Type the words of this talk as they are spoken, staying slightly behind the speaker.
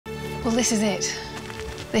Well, this is it.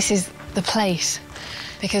 This is the place,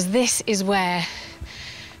 because this is where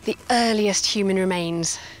the earliest human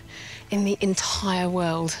remains in the entire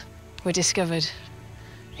world were discovered.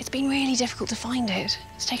 It's been really difficult to find it.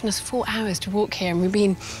 It's taken us 4 hours to walk here, and we've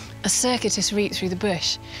been a circuitous route through the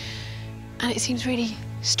bush. And it seems really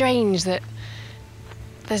strange that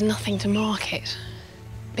there's nothing to mark it,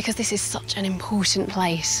 because this is such an important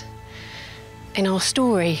place in our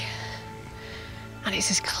story. And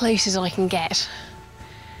it's as close as I can get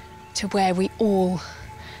to where we all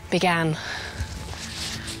began.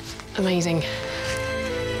 Amazing.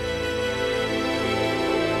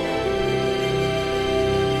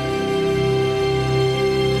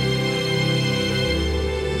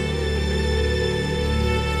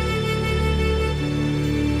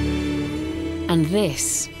 And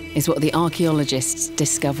this is what the archaeologists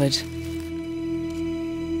discovered.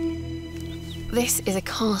 This is a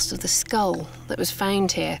cast of the skull that was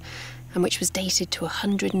found here and which was dated to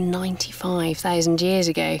 195,000 years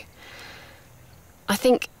ago. I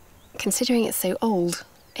think, considering it's so old,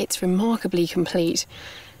 it's remarkably complete.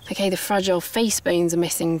 OK, the fragile face bones are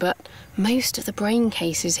missing, but most of the brain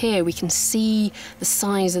case is here. We can see the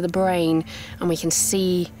size of the brain, and we can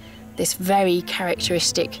see this very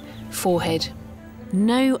characteristic forehead.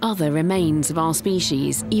 No other remains of our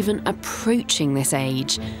species, even approaching this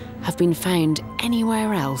age, have been found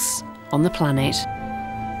anywhere else on the planet.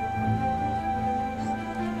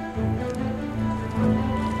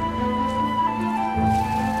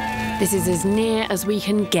 This is as near as we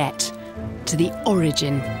can get to the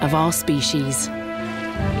origin of our species.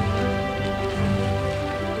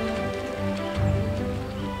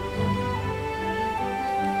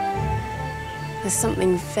 There's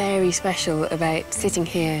something very special about sitting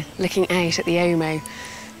here, looking out at the Omo.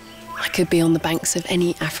 I could be on the banks of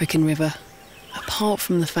any African river, apart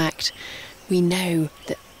from the fact we know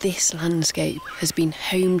that this landscape has been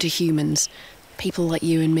home to humans, people like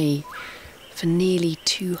you and me, for nearly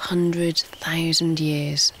 200,000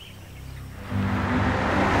 years.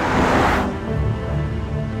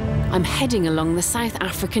 I'm heading along the South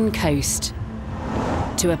African coast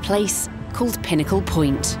to a place called Pinnacle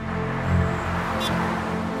Point.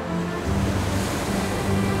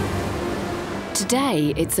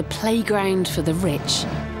 Today, it's a playground for the rich.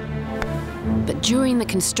 But during the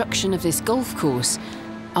construction of this golf course,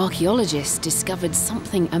 archaeologists discovered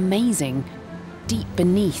something amazing deep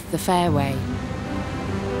beneath the fairway.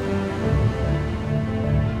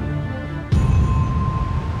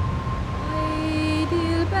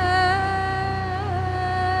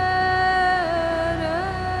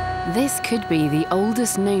 This could be the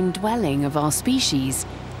oldest known dwelling of our species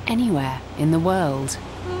anywhere in the world.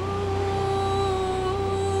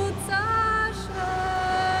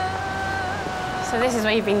 So this is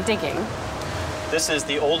where you've been digging? This is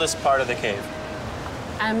the oldest part of the cave.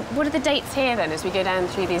 What are the dates here, then, as we go down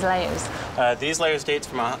through these layers? These layers date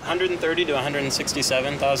from 130 to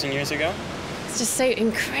 167,000 years ago. It's just so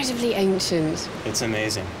incredibly ancient. It's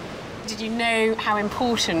amazing. Did you know how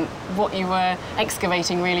important what you were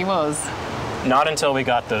excavating really was? Not until we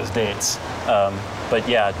got those dates. But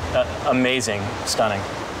yeah, amazing, stunning.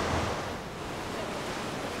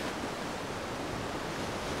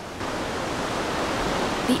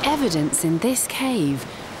 The evidence in this cave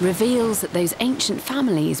reveals that those ancient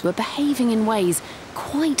families were behaving in ways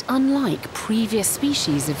quite unlike previous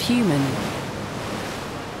species of human.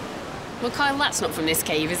 Well, Kyle, that's not from this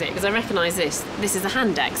cave, is it? Because I recognise this. This is a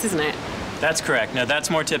hand axe, isn't it? That's correct. Now, that's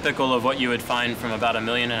more typical of what you would find from about 1.5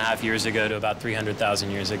 million years ago to about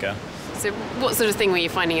 300,000 years ago. So what sort of thing were you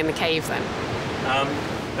finding in the cave, then?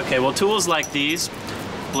 OK, well, tools like these,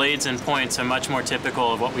 blades and points, are much more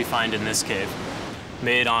typical of what we find in this cave.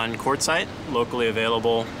 Made on quartzite, locally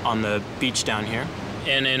available on the beach down here.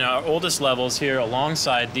 And in our oldest levels here,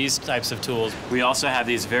 alongside these types of tools, we also have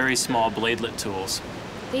these very small bladelet tools.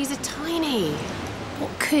 These are tiny.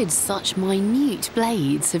 What could such minute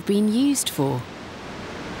blades have been used for?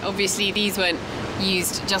 Obviously, these weren't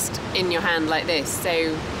used just in your hand like this,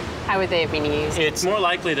 so how would they have been used? It's more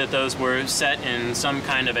likely that those were set in some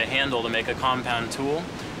kind of a handle to make a compound tool,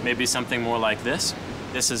 maybe something more like this.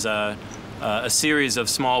 This is a series of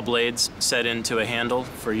small blades set into a handle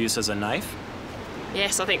for use as a knife.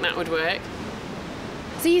 Yes, I think that would work.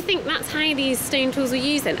 So you think that's how these stone tools were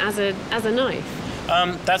used then, as a knife?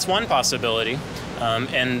 That's one possibility,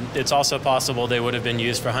 and it's also possible they would have been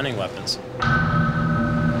used for hunting weapons.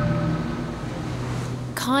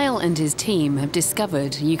 Kyle and his team have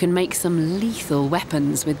discovered you can make some lethal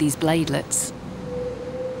weapons with these bladelets.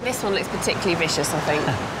 This one looks particularly vicious, I think.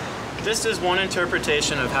 This is one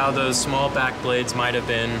interpretation of how those small back blades might have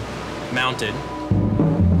been mounted.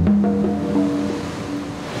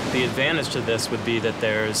 advantage to this would be that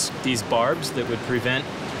there's these barbs that would prevent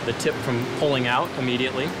the tip from pulling out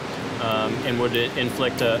immediately and would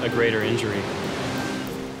inflict a greater injury.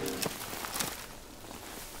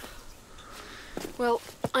 Well,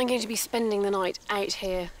 I'm going to be spending the night out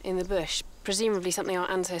here in the bush, presumably something our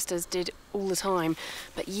ancestors did all the time,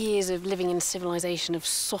 but years of living in civilization have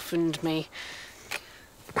softened me.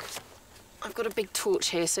 I've got a big torch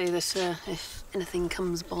here so that if anything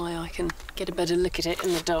comes by I can get a better look at it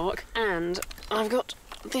in the dark. And I've got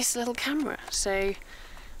this little camera so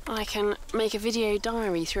I can make a video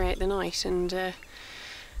diary throughout the night and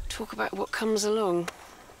talk about what comes along.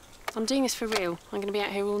 I'm doing this for real. I'm going to be out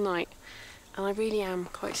here all night and I really am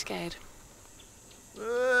quite scared.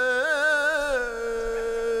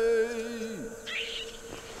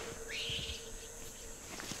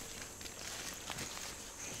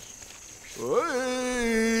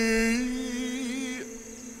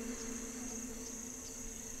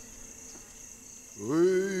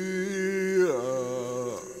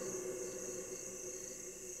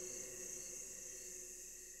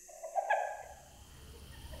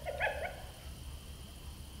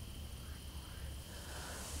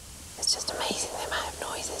 It's just amazing the amount of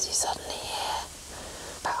noises you suddenly hear.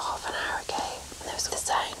 About half an hour ago, there was the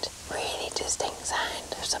sound, really distinct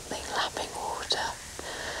sound of something lapping water.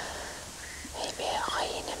 Maybe a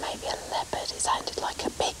hyena, maybe a leopard. It sounded like a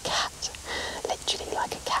big cat, literally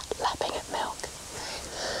like a cat lapping at milk.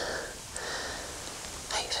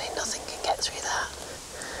 Hopefully nothing can get through that.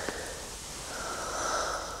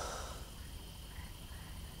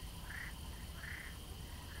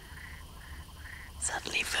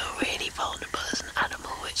 Suddenly feel really vulnerable as an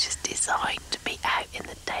animal which is designed to be out in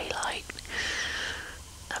the daylight.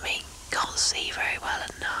 I mean, can't see very well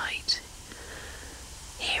at night.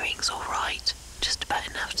 Hearing's alright, just about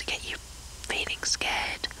enough to get you feeling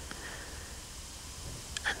scared.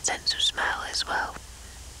 And sense of smell as well.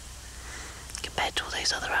 Compared to all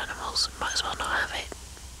those other animals, might as well not have it.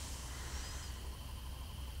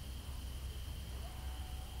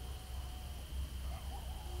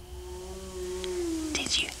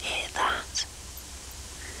 Did you hear that?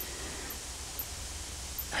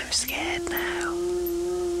 I'm scared now.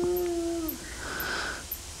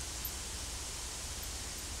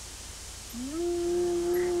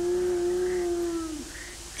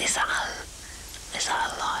 Is that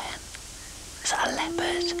a lion? Is that a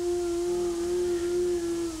leopard?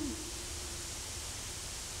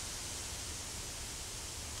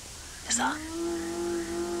 Is that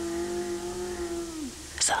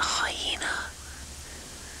a hyena?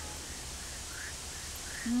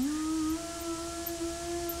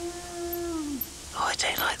 Oh, I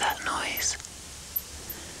don't like that noise.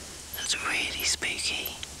 That's really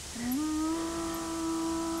spooky.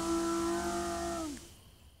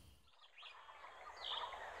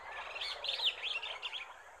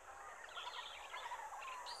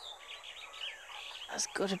 That's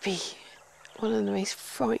got to be one of the most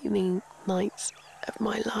frightening nights of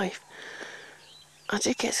my life. I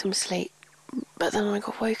did get some sleep, but then I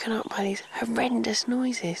got woken up by these horrendous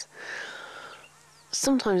noises.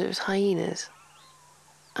 Sometimes it was hyenas,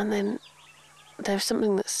 and then there was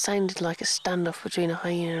something that sounded like a standoff between a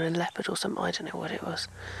hyena and a leopard or something. I don't know what it was.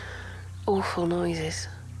 Awful noises.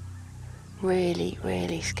 Really,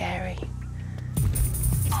 really scary.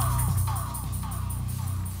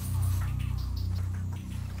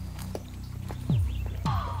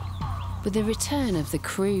 With the return of the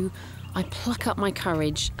crew, I pluck up my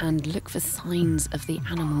courage and look for signs of the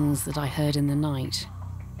animals that I heard in the night.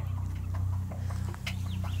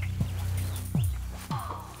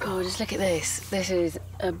 Oh, just look at this. This is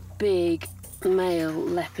a big male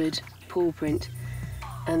leopard paw print,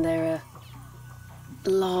 and there are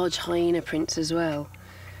large hyena prints as well.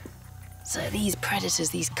 So these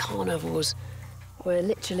predators, these carnivores, were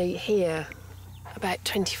literally here, about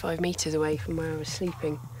 25 metres away from where I was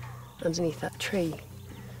sleeping, underneath that tree.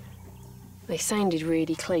 They sounded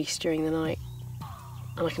really close during the night,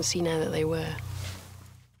 and I can see now that they were.